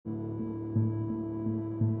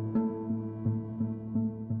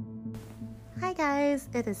Hi guys,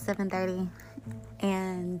 it is 7:30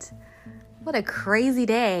 and what a crazy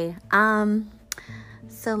day.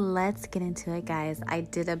 So let's get into it, guys. I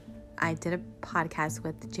did a podcast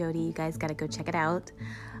with Jody. You guys got to go check it out.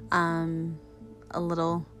 A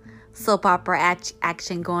little soap opera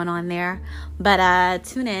action going on there. But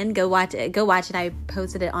tune in, go watch it. I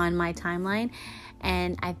posted it on my timeline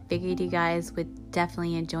and I figured you guys would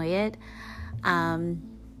definitely enjoy it.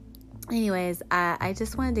 Anyways, I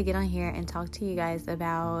just wanted to get on here and talk to you guys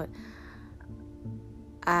about,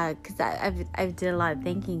 because I've did a lot of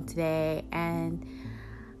thinking today, and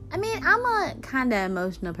I mean, I'm a kind of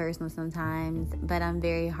emotional person sometimes, but I'm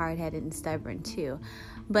very hard-headed and stubborn too.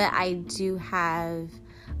 But I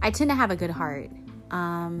tend to have a good heart,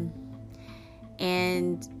 and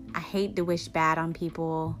I hate to wish bad on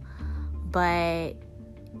people, but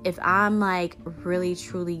if I'm like really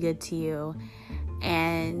truly good to you,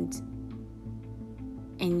 and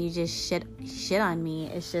you just shit on me,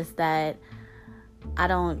 it's just that I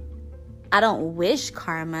don't wish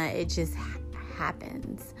karma, it just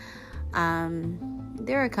happens.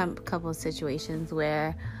 There are a couple of situations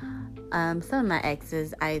where some of my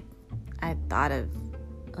exes, I thought of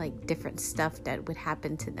like different stuff that would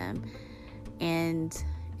happen to them, and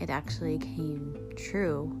it actually came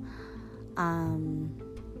true. And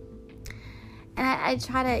I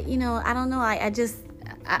try to, I don't know, I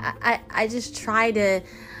try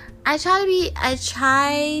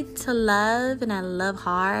to love, and I love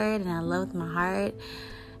hard, and I love with my heart,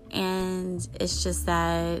 and it's just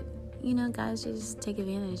that, guys just take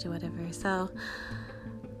advantage or whatever. So,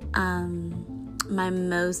 my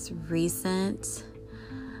most recent,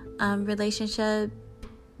 relationship,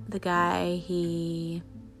 the guy, he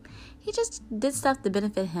just did stuff to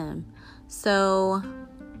benefit him. So,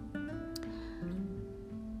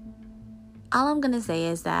 all I'm going to say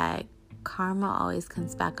is that karma always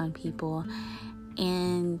comes back on people,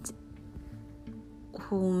 and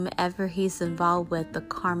whomever he's involved with, the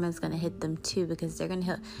karma is going to hit them too, because they're going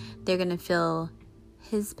to feel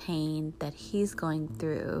his pain that he's going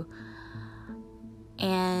through.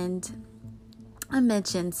 And I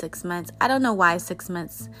mentioned 6 months. I don't know why 6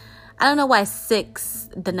 months. I don't know why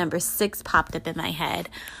the number 6 popped up in my head,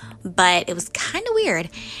 but it was kind of weird.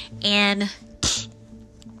 And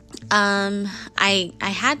I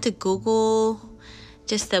had to Google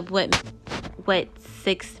just what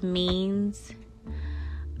 6 means.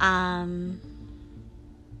 I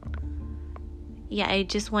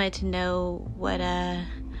just wanted to know what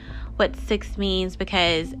 6 means,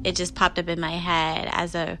 because it just popped up in my head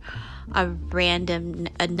as a random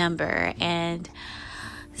number. And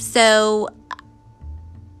so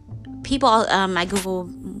people, I Google,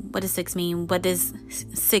 what does 6 mean? What does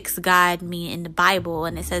 6 God mean in the Bible?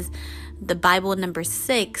 And it says the Bible number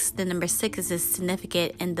 6, the number 6 is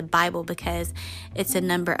significant in the Bible because it's a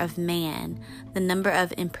number of man, the number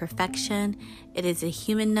of imperfection. It is a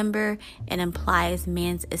human number. It implies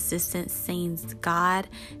man's existence, sans God,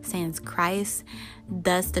 sans Christ.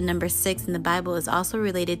 Thus, the number 6 in the Bible is also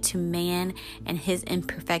related to man and his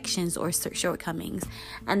imperfections or shortcomings.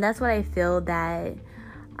 And that's what I feel that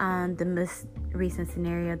the most recent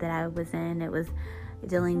scenario that I was in, it was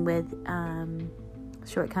dealing with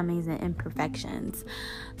shortcomings and imperfections.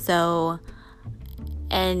 So,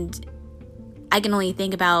 and I can only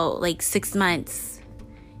think about like 6 months.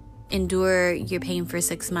 Endure your pain for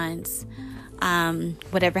 6 months.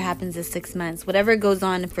 Whatever happens is 6 months. Whatever goes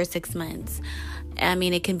on for 6 months. I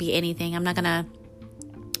mean, it can be anything. I'm not gonna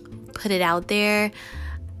put it out there.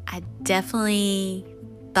 I definitely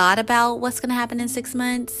thought about what's gonna happen in 6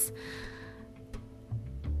 months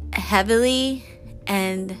heavily,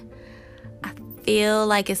 and I feel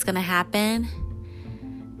like it's gonna happen,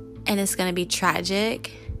 and it's gonna be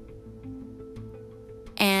tragic,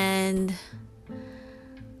 and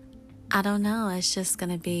I don't know, it's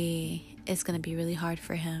gonna be really hard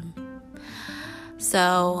for him.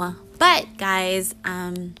 So, but guys,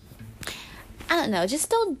 I don't know, just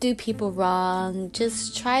don't do people wrong.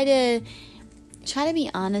 Just try to be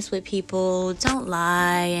honest with people. Don't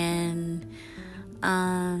lie, and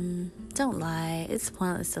don't lie. It's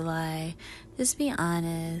pointless to lie. Just be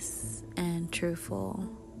honest and truthful.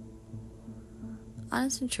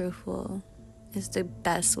 Honest and truthful is the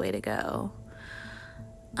best way to go.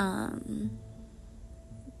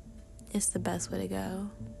 It's the best way to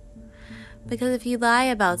go. Because if you lie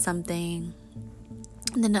about something,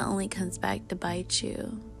 then it only comes back to bite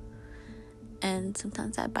you. And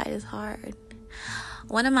sometimes that bite is hard.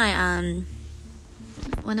 One of my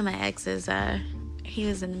exes, he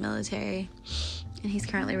was in the military, and he's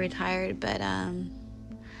currently retired, but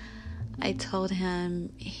I told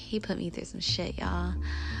him, he put me through some shit, y'all.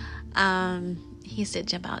 He used to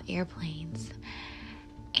jump out airplanes.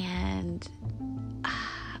 And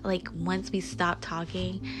like once we stopped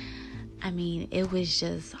talking, I mean, it was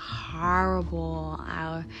just horrible.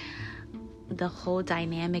 The whole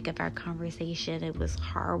dynamic of our conversation, it was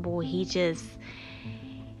horrible. We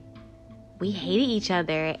hated each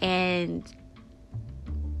other. And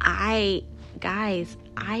I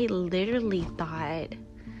literally thought,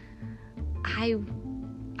 I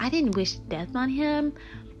didn't wish death on him,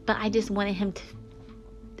 but I just wanted him to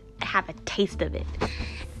have a taste of it.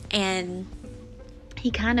 And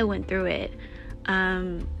he kind of went through it,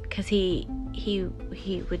 because he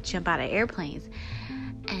would jump out of airplanes.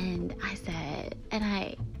 And I said,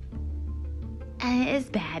 and it's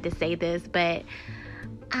bad to say this, but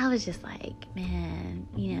I was just like, man,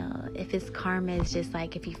 if his karma is just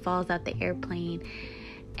like, if he falls out the airplane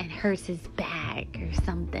and hurts his back or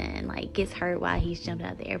something, like gets hurt while he's jumping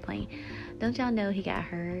out the airplane, don't y'all know he got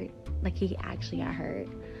hurt? Like, he actually got hurt.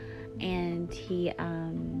 And he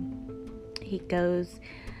goes,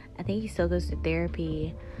 I think he still goes to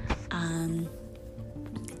therapy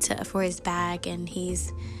for his back, and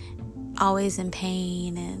he's always in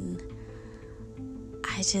pain. And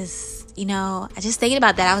I just thinking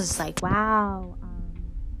about that, I was just like, wow.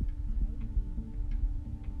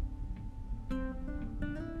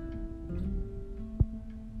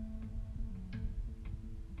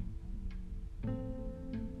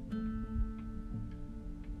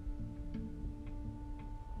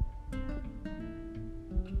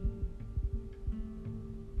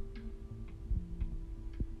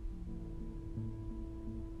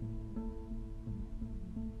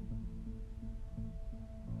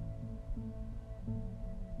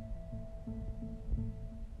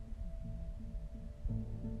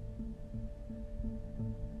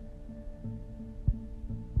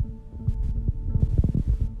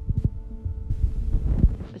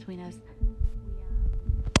 Between us.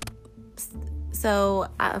 So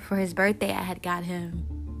for his birthday, I had got him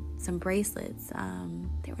some bracelets.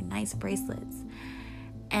 They were nice bracelets.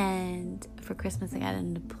 And for Christmas, I got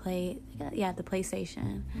him the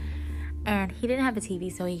PlayStation. And he didn't have a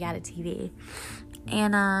TV, so he got a TV.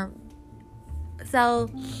 And so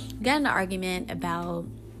we got in an argument about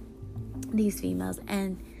these females,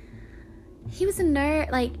 and he was a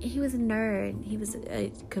nerd. He was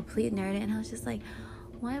a complete nerd, and I was just like,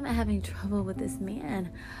 why am I having trouble with this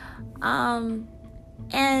man?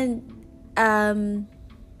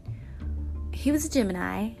 He was a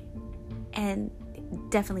Gemini, and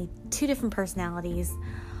definitely two different personalities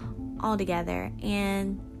all together,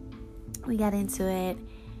 and we got into it.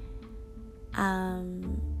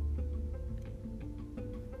 And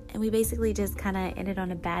we basically just kind of ended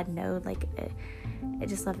on a bad note. Like, it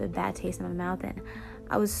just left a bad taste in my mouth, and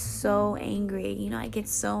I was so angry. I get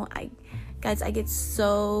so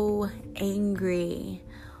angry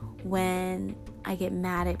when I get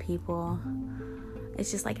mad at people.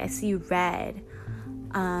 It's just like I see red.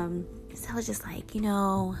 So I was just like, in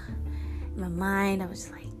my mind, I was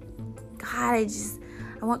just like, God,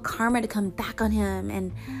 I want karma to come back on him.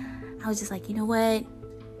 And I was just like, you know what?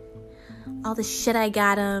 All the shit I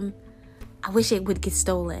got him, I wish it would get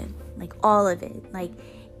stolen. Like, all of it. Like,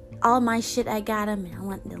 all my shit I got him, and I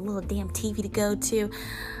want the little damn TV to go to.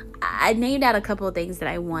 I named out a couple of things that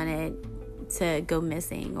I wanted to go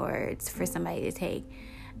missing or for somebody to take.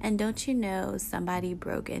 And don't you know, somebody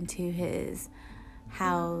broke into his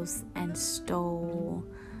house and stole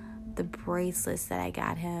the bracelets that I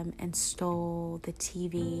got him, and stole the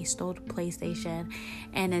TV, stole the PlayStation,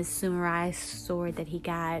 and a samurai sword that he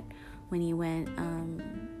got when he went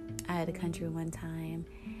out of the country one time.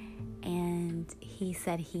 And he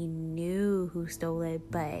said he knew who stole it,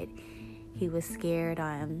 but he was scared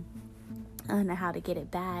on how to get it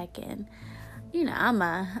back. And I'm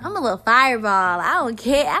a little fireball. I don't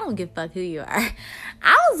care. I don't give a fuck who you are.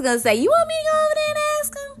 I was gonna say, you want me to go over there and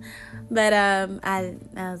ask him? But I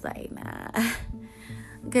was like, nah,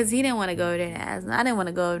 because he didn't want to go over there and ask him. I didn't want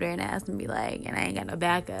to go over there and ask him, be like, and I ain't got no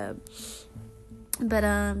backup. But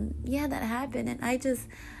yeah, that happened, and I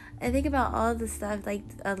think about all the stuff, like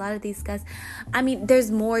a lot of these guys. I mean,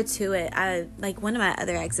 there's more to it. Like one of my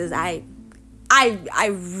other exes, I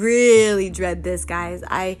really dread this, guys.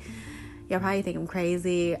 Y'all probably think I'm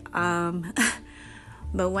crazy.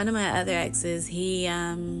 But one of my other exes, he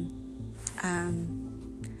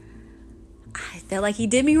I felt like he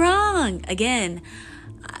did me wrong. Again,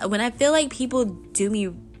 when I feel like people do me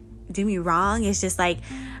wrong, it's just like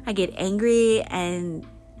I get angry, and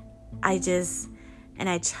I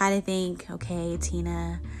try to think, okay,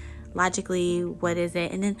 Tina, logically, what is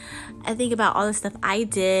it? And then I think about all the stuff I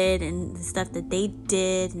did and the stuff that they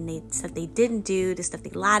did and the stuff they didn't do, the stuff they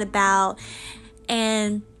lied about.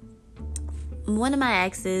 And one of my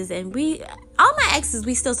exes, and all my exes,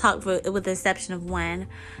 we still talk with the exception of one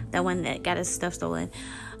that got his stuff stolen.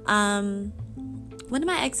 One of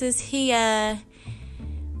my exes, I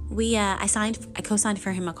co-signed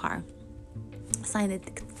for him a car. I signed the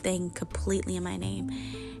thing completely in my name.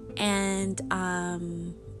 And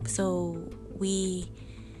so we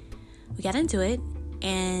got into it,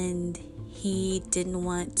 and he didn't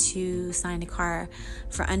want to sign the car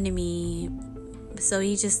for under me. So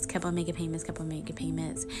he just kept on making payments.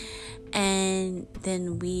 And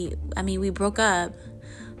then we broke up,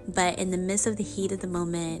 but in the midst of the heat of the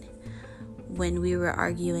moment, when we were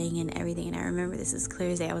arguing and everything, and I remember this as clear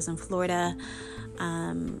as day, I was in Florida.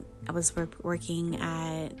 I was working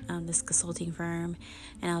at this consulting firm,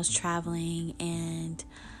 and I was traveling, and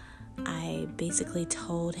I basically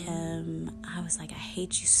told him, I was like, I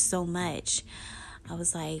hate you so much. I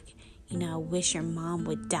was like, I wish your mom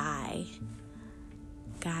would die.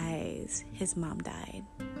 Guys, his mom died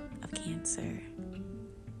of cancer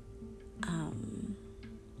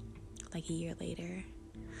like a year later.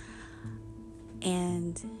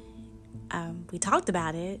 And we talked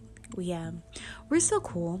about it. We're still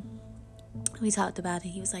cool. We talked about it.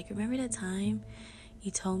 He was like, remember that time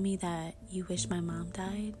you told me that you wish my mom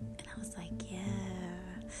died? And I was like,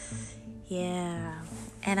 yeah.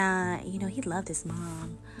 And he loved his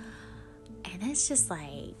mom. And it's just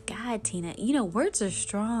like, God, Tina, words are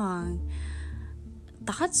strong.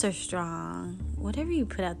 Thoughts are strong. Whatever you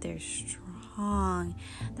put out there is strong.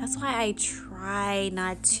 That's why I try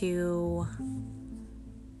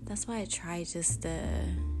just to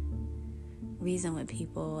reason with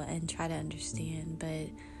people and try to understand. But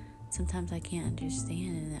sometimes I can't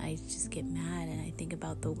understand, and I just get mad, and I think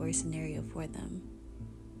about the worst scenario for them.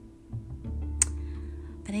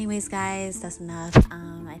 But anyways, guys, that's enough.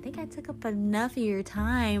 I think I took up enough of your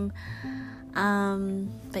time.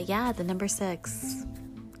 But yeah, the number 6.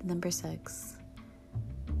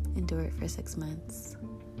 Endure it for 6 months.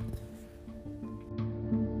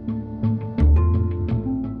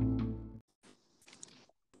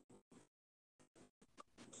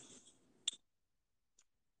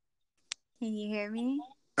 Can you hear me?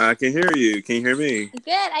 I can hear you. Can you hear me?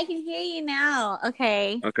 Good. I can hear you now.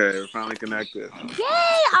 Okay. Okay, we're finally connected.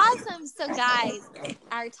 Yay! Awesome. So, guys,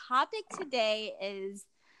 our topic today is,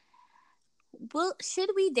 should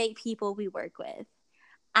we date people we work with?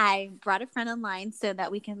 I brought a friend online so that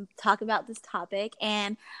we can talk about this topic,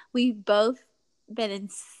 and we've both been in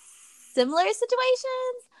similar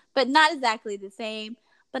situations, but not exactly the same.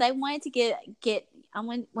 But I wanted to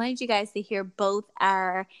wanted you guys to hear both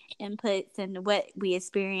our inputs and what we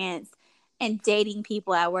experienced in dating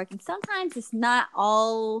people at work. And sometimes it's not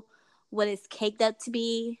all what it's caked up to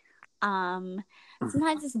be.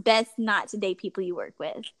 Sometimes it's best not to date people you work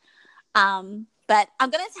with. But I'm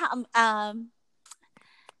gonna tell.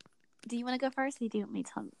 Do you want to go first? Or do you want me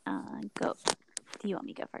to go? Do you want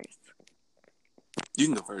me to go first? You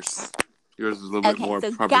can go first. Yours is a little bit more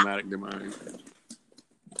problematic than mine.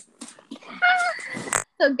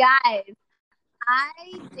 So, guys, I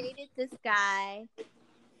dated this guy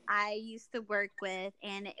I used to work with,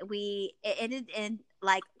 and it ended in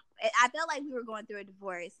like, I felt like we were going through a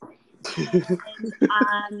divorce.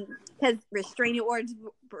 Because restraining orders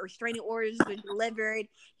were delivered.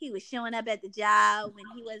 He was showing up at the job when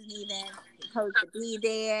he wasn't even supposed to be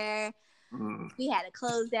there. We had to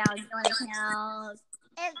close down joint accounts,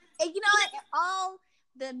 and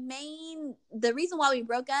the reason why we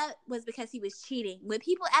broke up was because he was cheating with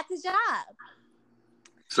people at the job.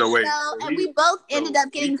 So wait, and we both ended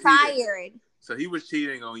up getting fired. So he was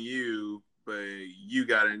cheating on you, but you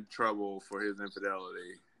got in trouble for his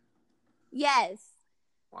infidelity. Yes.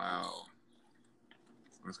 Wow.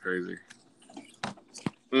 That's crazy.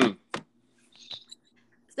 So,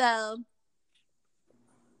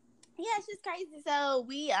 yeah, it's just crazy. So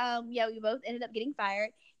we both ended up getting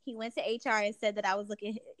fired. He went to HR and said that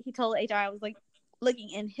he told HR I was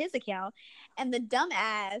looking in his account, and the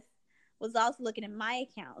dumbass was also looking in my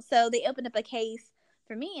account. So they opened up a case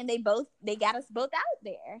for me, and they got us both out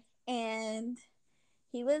there. And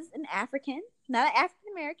he was an African, not an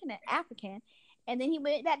African American, an African. And then he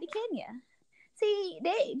went back to Kenya. See,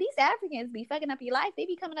 these Africans be fucking up your life. They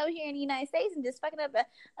be coming over here in the United States and just fucking up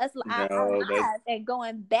our lives and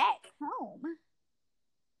going back home.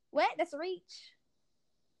 What? That's a reach.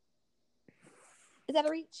 Is that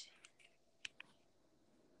a reach?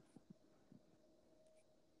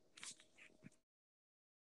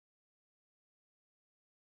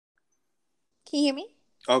 Can you hear me?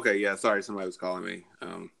 Okay, yeah. Sorry, somebody was calling me.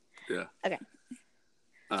 Yeah. Okay.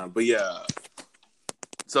 But yeah.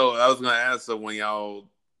 So I was gonna ask. So when y'all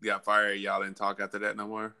got fired, y'all didn't talk after that no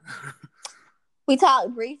more. We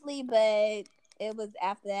talked briefly, but it was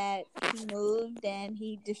after that he moved and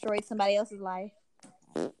he destroyed somebody else's life.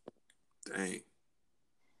 Dang.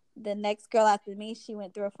 The next girl after me, she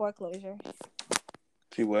went through a foreclosure.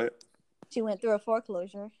 She what? She went through a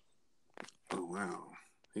foreclosure. Oh wow.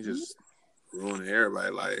 He just ruined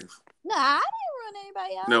everybody's life. No, I didn't ruin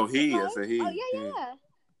anybody else. No, he. I Life. said he. Oh yeah, He. yeah.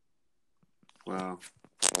 Wow.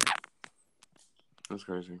 That's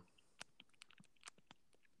crazy.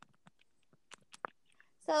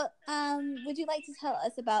 So, would you like to tell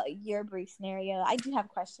us about your brief scenario? I do have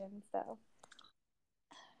questions, though.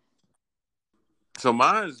 So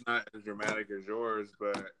mine's not as dramatic as yours,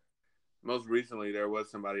 but most recently there was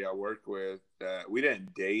somebody I worked with that we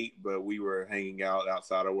didn't date, but we were hanging out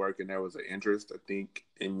outside of work, and there was an interest, I think,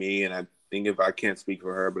 in me, and I think if I can't speak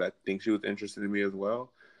for her, but I think she was interested in me as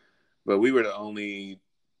well. But we were the only,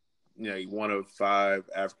 one of 5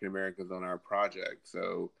 African Americans on our project,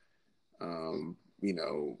 so you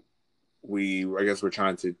know, I guess we're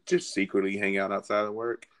trying to just secretly hang out outside of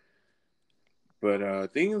work.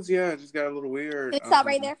 But things, just got a little weird. Can we stop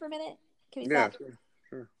right there for a minute? Can we Yeah, stop?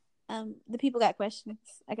 sure. The people got questions.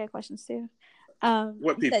 I got questions too.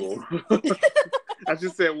 What people? I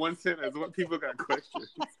just said one sentence. What people got questions?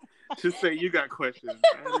 Just say you got questions.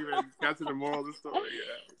 I haven't even got to the moral of the story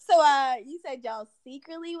yet. So, you said y'all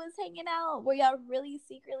secretly was hanging out. Were y'all really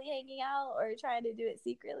secretly hanging out, or trying to do it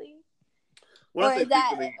secretly? When Or I say is that,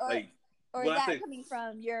 secretly, or is that coming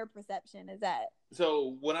from your perception? Is that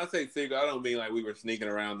so? When I say secret, I don't mean like we were sneaking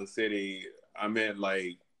around the city. I meant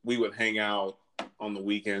like we would hang out on the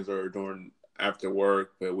weekends or during after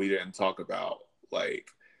work, but we didn't talk about like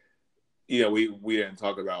we didn't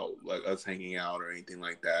talk about like us hanging out or anything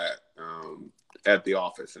like that at the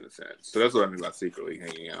office in a sense. So that's what I mean by secretly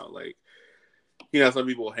hanging out. Like, some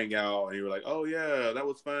people hang out and you're like, oh yeah, that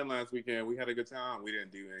was fun last weekend. We had a good time. We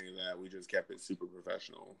didn't do any of that. We just kept it super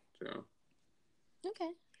professional. okay?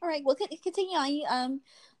 All right. Well, continue on.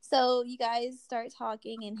 So you guys start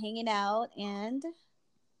talking and hanging out, and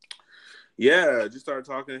just started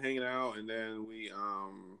talking and hanging out, and then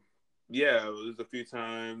it was a few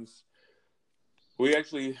times. We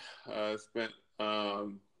actually spent a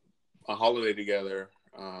holiday together,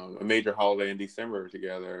 a major holiday in December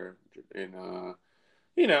together, and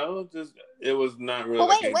just it was not really.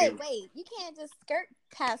 But like wait! You can't just skirt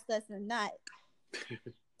past us and not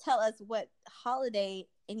tell us what holiday.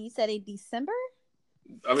 And you said in December.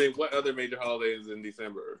 I mean, what other major holidays in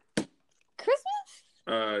December? Christmas.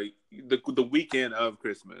 The weekend of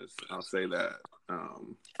Christmas. I'll say that.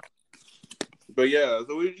 But yeah,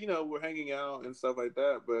 so we're hanging out and stuff like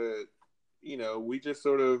that. But we just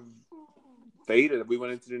sort of faded. We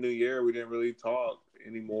went into the new year. We didn't really talk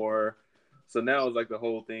anymore. So now it's like the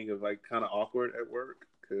whole thing is like kind of awkward at work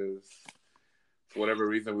because for whatever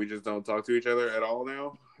reason we just don't talk to each other at all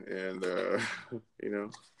now. And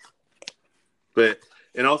but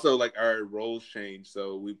and also like our roles changed.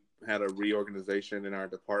 So we had a reorganization in our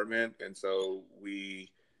department, and so we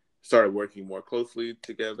started working more closely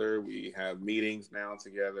together. We have meetings now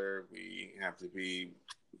together. We have to be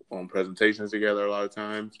on presentations together a lot of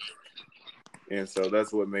times. And so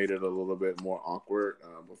that's what made it a little bit more awkward.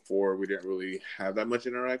 Before we didn't really have that much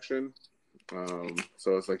interaction.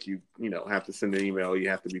 So it's like you have to send an email. You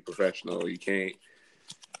have to be professional. You can't,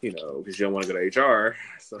 because you don't want to go to HR.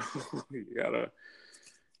 So you gotta,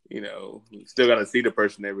 you still gotta see the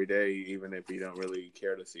person every day, even if you don't really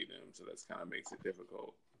care to see them. So that's kind of makes it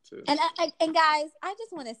difficult. And guys, I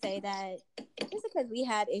just want to say that just because we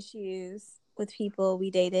had issues with people we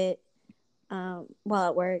dated while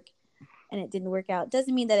at work and it didn't work out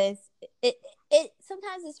doesn't mean that it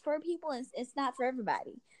sometimes it's for people and it's not for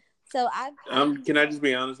everybody. So can I just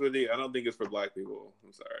be honest with you? I don't think it's for Black people.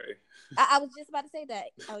 I'm sorry. I was just about to say that.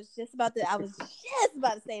 I was just about to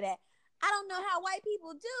say that. I don't know how white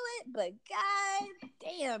people do it, but god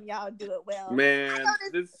damn, y'all do it well. Man,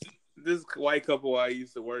 this white couple I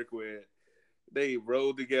used to work with, they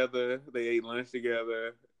rode together, they ate lunch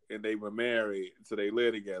together, and they were married, so they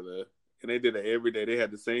lived together. And they did it every day. They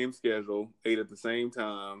had the same schedule, ate at the same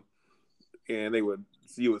time, and you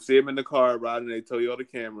would see them in the car riding a Toyota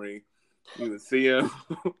Camry. You would see them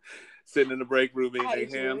sitting in the break room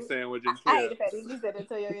eating a ham sandwich and chips. I hate the fact that you said a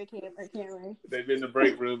Toyota Camry. They've been in the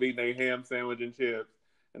break room eating a ham sandwich and chips,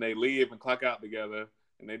 and they leave and clock out together,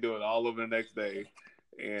 and they do it all over the next day.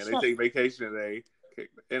 And they take vacation today.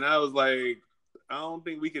 And I was like, I don't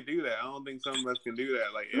think we could do that. I don't think some of us can do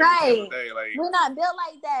that. Like every single Right. day. Like We're not built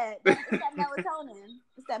like that. It's that melatonin.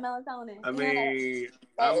 It's that melatonin. I You know mean,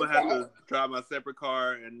 that I'm is gonna have that. to drive my separate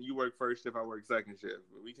car, and you work first shift. I work second shift.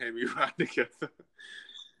 But we can't be riding together.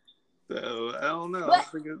 So I don't know. I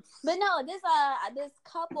think it's... But no, this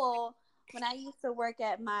couple, when I used to work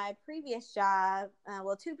at my previous job,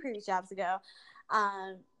 well, 2 previous jobs ago,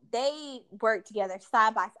 they worked together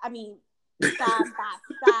side by side,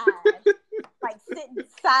 like sitting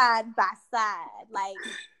side by side, like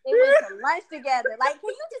they went to lunch together. Like, can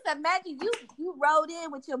you just imagine you rode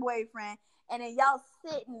in with your boyfriend, and then y'all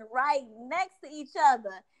sitting right next to each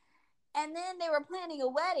other, and then they were planning a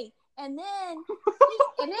wedding. And then,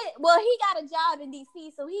 he got a job in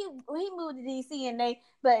DC, so he moved to DC,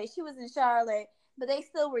 but she was in Charlotte, but they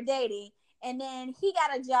still were dating. And then he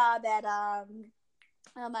got a job at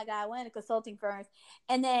oh my God, one of the consulting firms,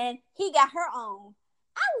 and then he got her own.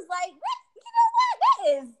 I was like, you know what? That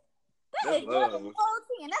is love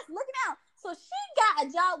and that's looking out. So she got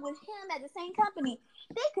a job with him at the same company.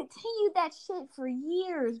 They continued that shit for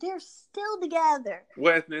years. They're still together.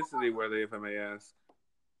 What ethnicity were they, if I may ask?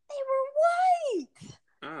 They were white.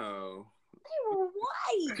 Oh. They were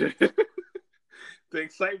white. The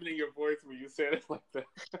excitement in your voice when you said it like that.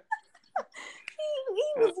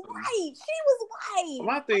 He was white. She was white.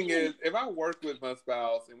 My thing is, if I work with my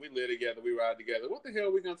spouse and we live together, we ride together, what the hell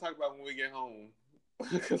are we going to talk about when we get home?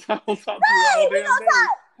 Because I don't talk to you all damn day.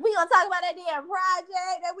 We gonna talk about that damn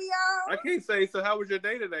project that we on. I can't say, so how was your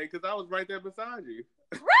day today? Because I was right there beside you.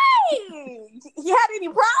 Right. You had any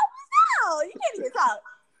problems? No, you can't even talk.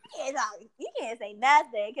 You can't say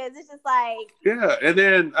nothing because it's just like... Yeah, and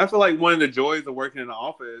then I feel like one of the joys of working in the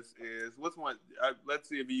office is, let's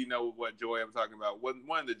see if you know what joy I'm talking about.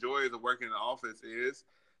 One of the joys of working in the office is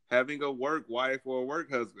having a work wife or a work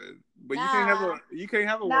husband. But you can't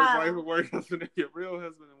have a work wife or work husband if you're a real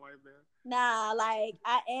husband and wife, man. Nah, like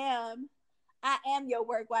I am your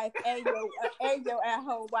work wife and your at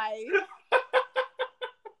home wife.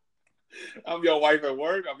 I'm your wife at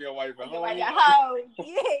work. I'm your wife at home. Wife at home.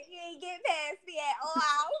 You ain't getting past me at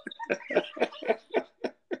all.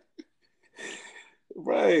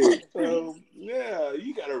 Right. So yeah,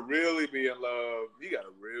 you gotta really be in love. You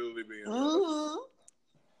gotta really be in love.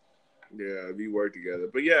 Yeah, if you work together.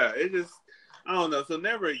 But yeah, it just, I don't know. So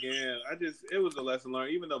never again. It was a lesson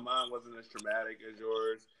learned. Even though mine wasn't as traumatic as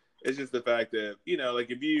yours, it's just the fact that,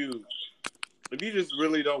 like if you just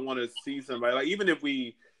really don't want to see somebody, like even if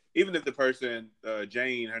the person,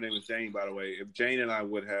 Jane, her name is Jane, by the way, if Jane and I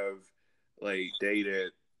would have like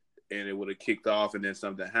dated and it would have kicked off and then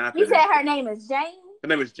something happened. You said her name is Jane? Her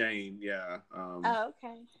name is Jane, yeah.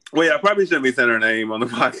 Okay. Well, yeah, I probably shouldn't be saying her name on the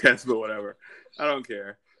podcast, but whatever. I don't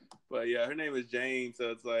care. But yeah, her name is Jane,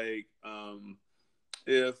 so it's like,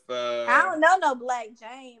 if... I don't know no Black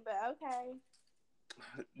Jane, but okay.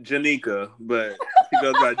 Janika, but she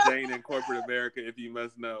goes by Jane in corporate America, if you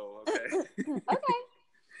must know, okay? Okay.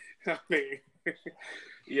 I mean,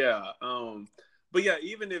 yeah. But yeah,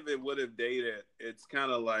 even if it would have dated, it's kind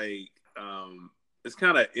of like, it's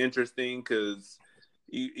kind of interesting because,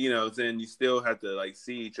 then you still have to like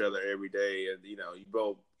see each other every day. And, you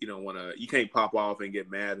both, you can't pop off and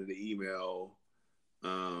get mad at the email.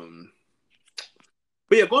 But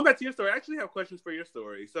yeah, going back to your story, I actually have questions for your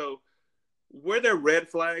story. So were there red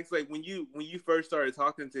flags? Like when you first started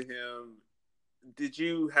talking to him, did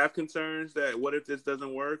you have concerns that what if this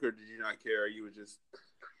doesn't work, or did you not care? You were just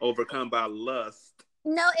overcome by lust?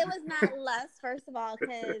 No, it was not lust, first of all,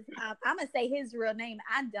 because I'm going to say his real name.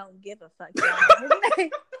 I don't give a fuck.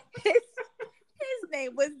 His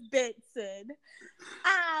name was Benson.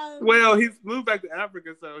 Well, he's moved back to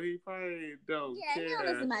Africa, so he probably don't care. He don't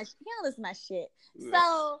listen to my shit. Yeah.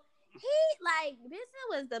 So, Benson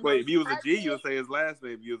was the Wait, if he was a G, you'll say his last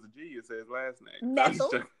name. If he was a G, you'll say his last name. Methyl,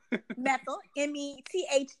 Metho.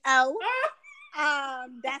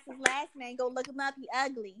 That's his last name. Go look him up. He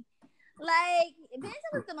ugly. Like,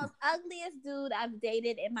 Benson was the most ugliest dude I've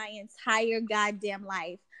dated in my entire goddamn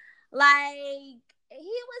life. Like,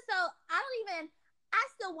 he was so, I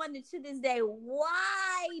still wonder to this day,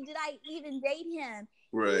 why did I even date him?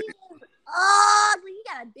 Right. He was ugly. He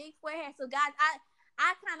got a big forehead. So, guys,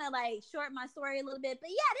 I kind of, like, short my story a little bit.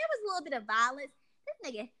 But, yeah, there was a little bit of violence. This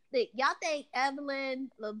nigga, look, y'all think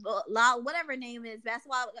Evelyn, whatever her name is, that's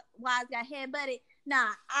why I got headbutted.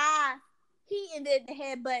 Nah, he ended the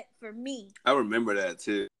headbutt for me. I remember that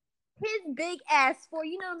too. His big ass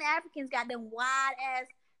the Africans got them wide ass,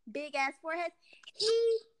 big ass foreheads.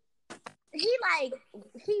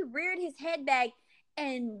 He reared his head back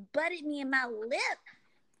and butted me in my lip.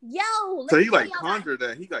 Yo, let So me he tell like y'all about. conjured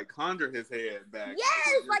that. He like conjured his head back.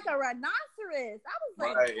 Yes, like a rhinoceros. I was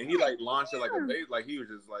like, Right, and he like launched it like a damn. bait. Like he was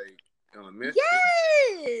just like on a mission.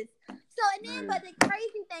 Yes. So and then, Man. but the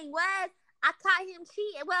crazy thing was, I caught him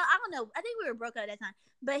cheating. Well, I don't know. I think we were broke up at that time,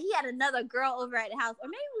 but he had another girl over at the house, or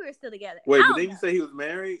maybe we were still together. Wait, I but don't then know. you say he was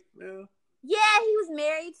married? No. Yeah, he was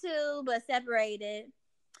married too, but separated.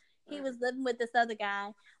 He was living with this other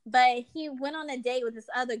guy, but he went on a date with this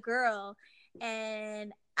other girl,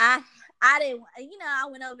 and I didn't, I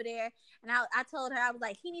went over there and I told her, I was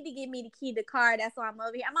like, he need to give me the key to the car. That's why I'm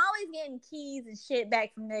over here. I'm always getting keys and shit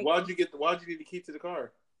back from niggas. Why'd you need the key to the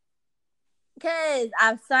car? Because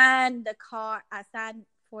I signed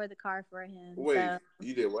for the car for him. Wait, so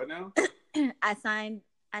you did what now?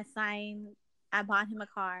 I bought him a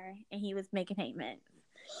car and he was making payments.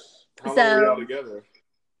 How long were y'all together?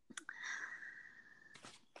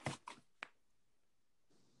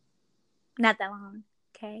 Not that long.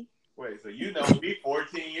 Okay. Wait, so you know me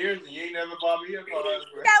 14 years and you ain't never bought me a car? Go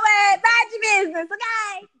ahead, mind your business,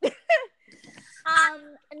 okay?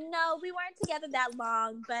 No, we weren't together that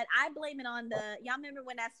long, but I blame it on y'all remember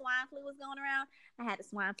when that swine flu was going around? I had the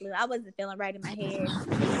swine flu. I wasn't feeling right in my head.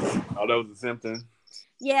 Oh, that was a symptom.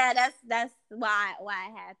 Yeah, that's why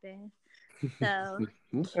it happened. So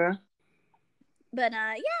Okay. but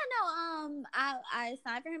I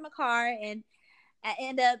signed for him a car and I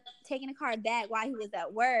ended up taking the car back while he was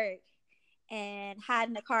at work and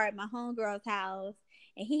hiding the car at my homegirl's house,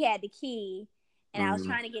 and he had the key and I was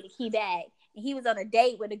trying to get the key back. And he was on a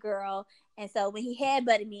date with a girl. And so when he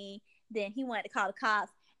headbutted me, then he wanted to call the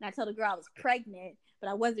cops. And I told the girl I was pregnant, but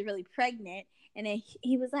I wasn't really pregnant. And then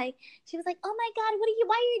she was like, oh my God,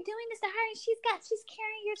 why are you doing this to her? And she's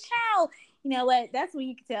carrying your child. You know what? That's when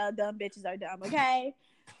you can tell dumb bitches are dumb, okay?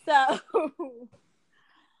 So.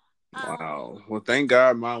 Wow. Well, thank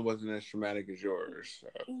God mine wasn't as traumatic as yours. So.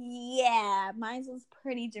 Yeah, mine was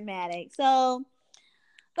pretty dramatic. So,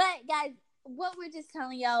 but guys, what we're just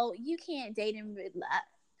telling y'all, you can't date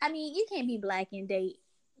you can't be black and date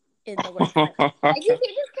in the workplace. You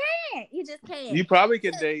just can't. You probably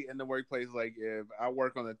could date in the workplace. Like if I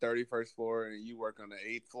work on the 31st floor and you work on the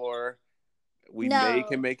 8th floor, we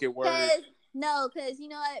can make it work. Because you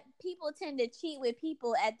know what? People tend to cheat with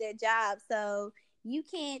people at their job, so you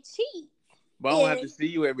can't cheat. But I don't have to see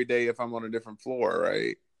you every day if I'm on a different floor,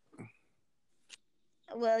 right?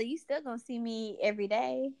 Well, you still gonna see me every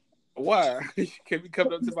day. Why? Can we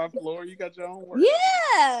come up to my floor? You got your own work.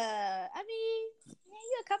 Yeah. I mean,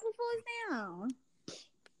 you're a couple of floors down.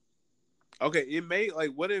 Okay, it may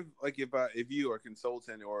what if you are a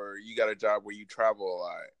consultant or you got a job where you travel a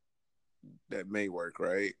lot, that may work,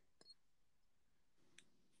 right?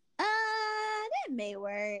 That may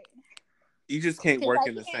work. You just can't work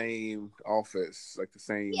in the same office, like the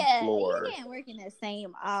same floor. You can't work in the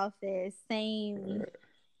same office, same,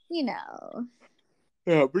 Yeah,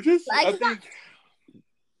 but just I think.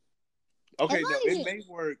 Okay, no, it may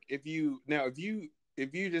work if you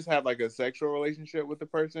just have like a sexual relationship with the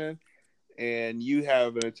person, and you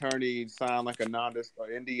have an attorney sign like a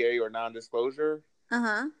NDA or non-disclosure.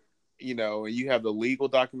 And you have the legal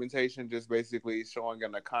documentation, just basically showing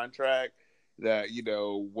in the contract that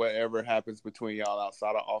whatever happens between y'all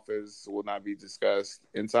outside of office will not be discussed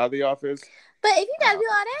inside the office. But if you gotta do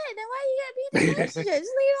all that, then why you gotta be in the relationship?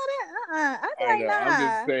 Just leave all that. I know. I'm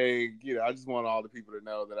just saying, I just want all the people to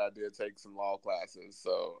know that I did take some law classes.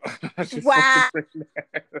 So wow.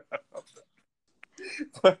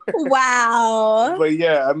 Wow. But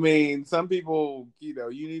yeah, I mean, some people, you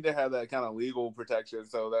need to have that kind of legal protection,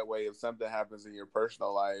 so that way, if something happens in your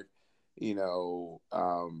personal life, you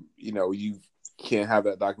can't have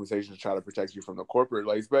that documentation to try to protect you from the corporate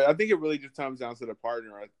life. But I think it really just comes down to the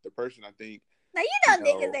partner or the person. I think. Now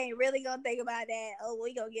niggas ain't really gonna think about that. Oh,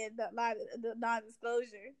 we gonna get the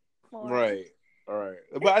non-disclosure. Right. All right.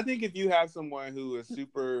 But I think if you have someone who is you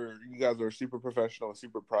guys are super professional,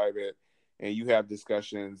 super private, and you have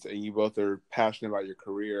discussions, and you both are passionate about your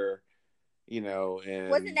career, and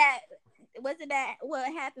wasn't that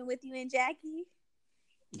what happened with you and Jackie?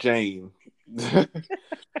 Jane.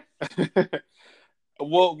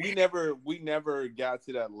 Well, we never got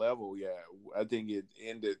to that level yet. I think it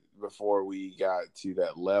ended before we got to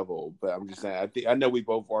that level. But I'm just saying, I know we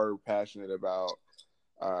both are passionate about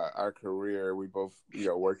our career. We both,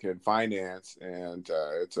 work in finance, and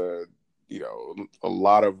it's a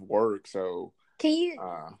lot of work. So can you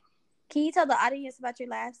tell the audience about your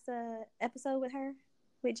last episode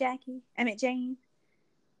with Jackie? I mean Jane.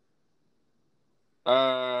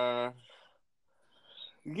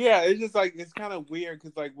 Yeah, it's just it's kind of weird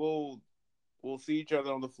because we'll see each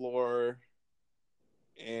other on the floor,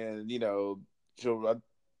 and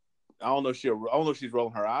I don't know if she's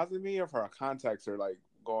rolling her eyes at me or if her contacts are like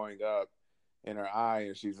going up in her eye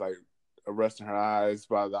and she's like arresting her eyes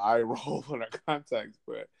by the eye roll on her contacts.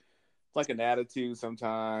 But it's like an attitude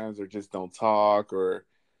sometimes, or just don't talk, or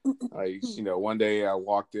like, one day I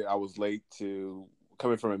was late to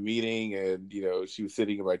coming from a meeting, and she was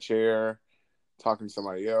sitting in my chair talking to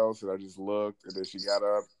somebody else, and I just looked, and then she got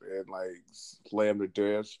up and like slammed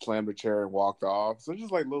the chair and walked off. So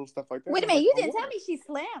just like little stuff like that. Wait a minute, you didn't tell me she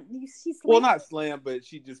slammed. She slammed. Well, not slammed, but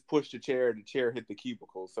she just pushed the chair. The chair hit the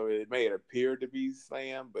cubicle, so it may appear to be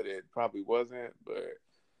slammed, but it probably wasn't. But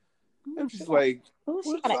I'm just like,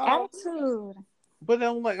 she got an attitude. But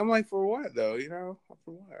I'm like, for what though? For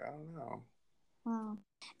what? I don't know. Wow.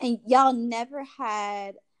 And y'all never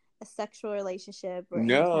had a sexual relationship?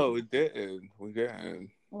 No, we didn't.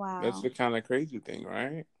 Wow. That's the kind of crazy thing,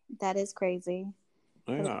 right? That is crazy.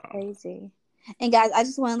 Yeah. That is crazy. And guys, I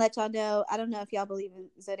just want to let y'all know, I don't know if y'all believe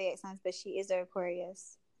in zodiac signs, but she is an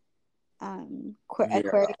Aquarius.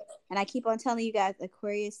 Aquarius. And I keep on telling you guys,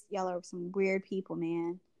 Aquarius, y'all are some weird people,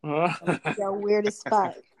 man. Y'all weird as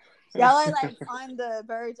fuck. Y'all are like on the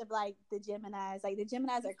verge of like the Geminis. Like the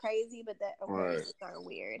Geminis are crazy, but the Aquarius are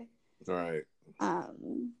weird. Right.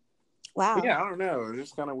 Wow. But yeah, I don't know. It's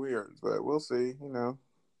just kind of weird, but we'll see.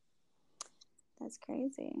 That's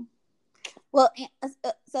crazy. Well,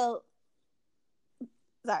 so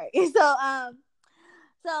sorry. So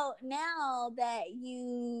now that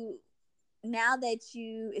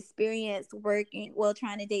you experienced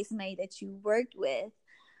trying to date somebody that you worked with,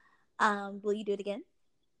 will you do it again?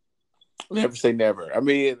 Never say never. I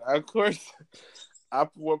mean, of course,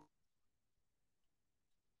 sometimes,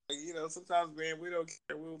 man, we don't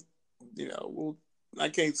care. I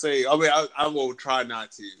can't say. I mean, I will try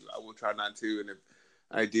not to. And if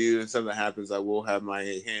I do and something happens, I will have my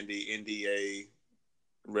handy NDA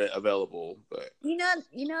available. But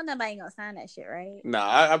nobody gonna sign that shit, right? No,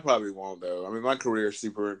 I probably won't though. I mean, my career is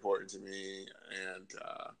super important to me,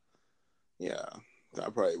 and I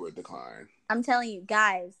probably would decline. I'm telling you,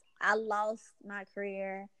 guys, I lost my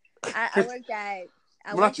career. I worked at.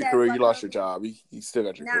 Not your career. You lost your job. You still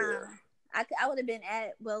got your career. I would have been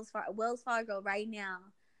at Wells Fargo right now,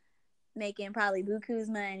 making probably buku's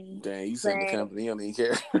money. Dang, you sitting in the company, you don't even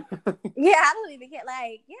care. Yeah, I don't even care.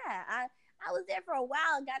 Like, yeah, I was there for a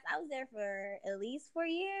while, guys. I was there for at least 4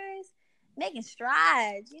 years, making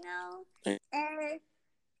strides, And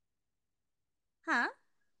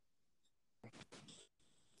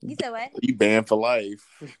you said what? You banned for life.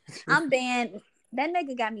 I'm banned. That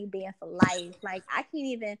nigga got me banned for life. Like, I can't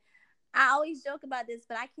even. I always joke about this,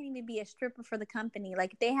 but I can't even be a stripper for the company.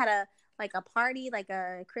 Like, if they had a party, like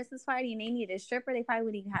a Christmas party, and they needed a stripper, they probably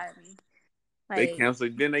wouldn't even hire me. Like, they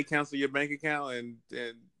cancel your bank account and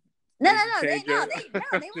no, they want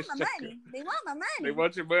my money. They want my money. They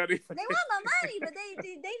want your money. They want my money, but they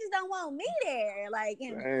just don't want me there. Like,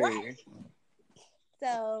 what?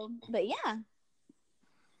 So, but yeah.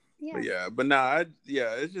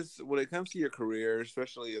 It's just when it comes to your career,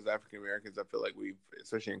 especially as African Americans, I feel like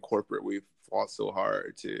especially in corporate, we've fought so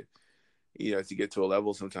hard to get to a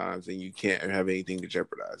level sometimes, and you can't have anything to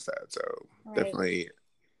jeopardize that. So definitely,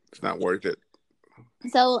 it's not worth it.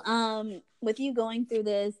 So, with you going through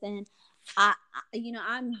this, and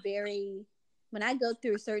I'm very, when I go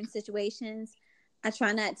through certain situations, I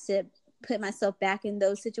try not to put myself back in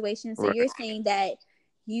those situations. So you're saying that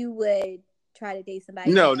you would try to date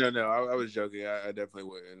somebody? No. I was joking. I definitely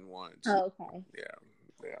wouldn't want to. Oh, okay. Yeah.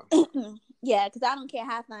 Yeah, because I don't care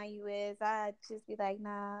how fine you is. I'd just be like,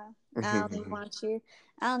 nah, I don't even want you.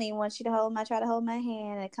 I don't even want you to try to hold my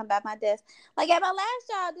hand and come by my desk. Like at my last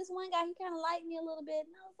job, this one guy, he kind of liked me a little bit.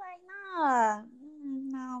 And I was like,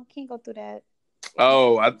 no, can't go through that.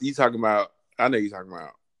 Oh, I know you're talking about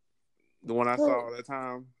the one I saw that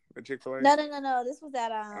time at Chick-fil-A. No. This was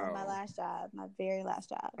at my last job, my very last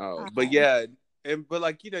job. Oh, but yeah. But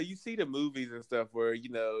like, you see the movies and stuff where,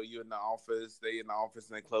 you're in the office,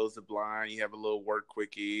 and they close the blind, you have a little work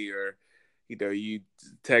quickie, or, you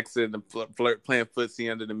texting and flirt, playing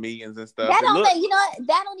footsie under the meetings and stuff. That don't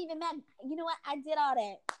even matter. You know what? I did all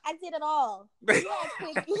that. I did it all. I'm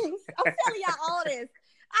telling y'all all this.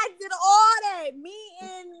 I did all that. Me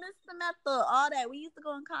and Mr. Method, all that. We used to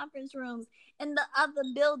go in conference rooms in the other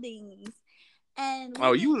buildings. And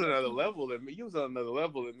you was on another level than me.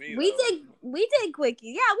 We did quickies.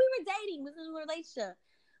 Yeah, we were dating. We was in a relationship.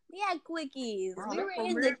 We had quickies.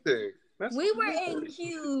 We were in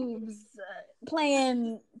cubes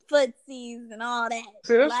playing footsies and all that.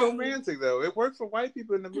 See, that's romantic though. It worked for white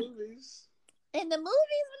people in the movies. In the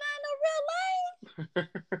movies, but not in real life.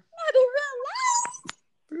 Not in real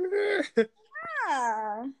life.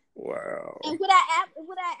 Yeah. Wow. And would I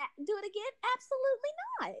do it again? Absolutely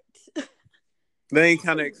not. That ain't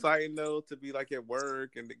kind of exciting though to be like at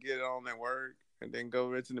work and to get on at work and then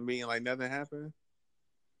go into the meeting like nothing happened.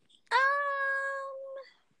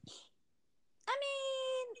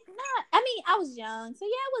 I was young, so yeah,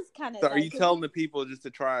 it was kind of. So, are you telling the people just to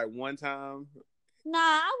try it one time? Nah,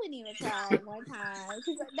 I wouldn't even try it one time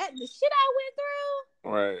because the shit I went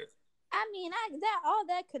through. Right. I mean, all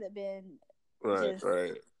that could have been just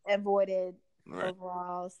avoided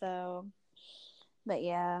overall. So, but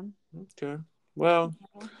yeah. Okay. Well,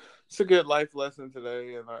 it's a good life lesson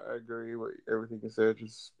today, and I agree with everything you said.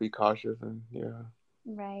 Just be cautious, and yeah.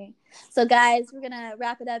 Right. So, guys, we're gonna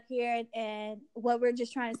wrap it up here, and what we're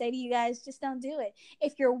just trying to say to you guys: just don't do it.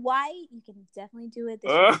 If you're white, you can definitely do it.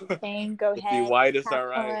 This is the thing. Go ahead. If you're white, it's all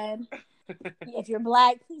right. If you're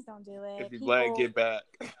black, please don't do it. If you're black, get back.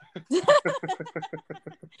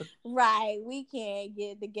 Right. We can't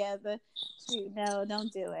get together. Shoot, no,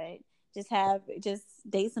 don't do it. Just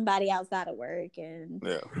date somebody outside of work and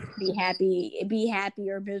be happy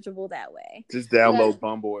or miserable that way. Just download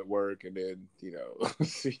Bumble at work and then,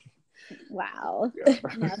 Wow. Yeah.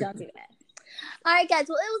 No, don't do that. All right, guys.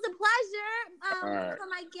 Well, it was a pleasure for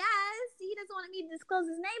my guest. He doesn't want me to disclose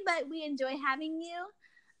his name, but we enjoy having you.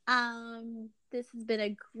 This has been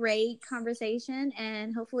a great conversation,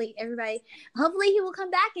 and hopefully he will come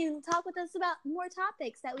back and talk with us about more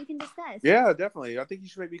topics that we can discuss. Yeah, definitely. I think you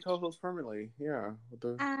should maybe co-host permanently. Yeah. We'll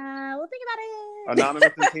think about it.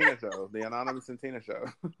 Anonymous and Tina show. The Anonymous and Tina show.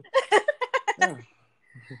 Yeah.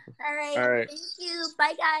 All right. Thank you.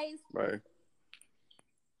 Bye, guys. Bye.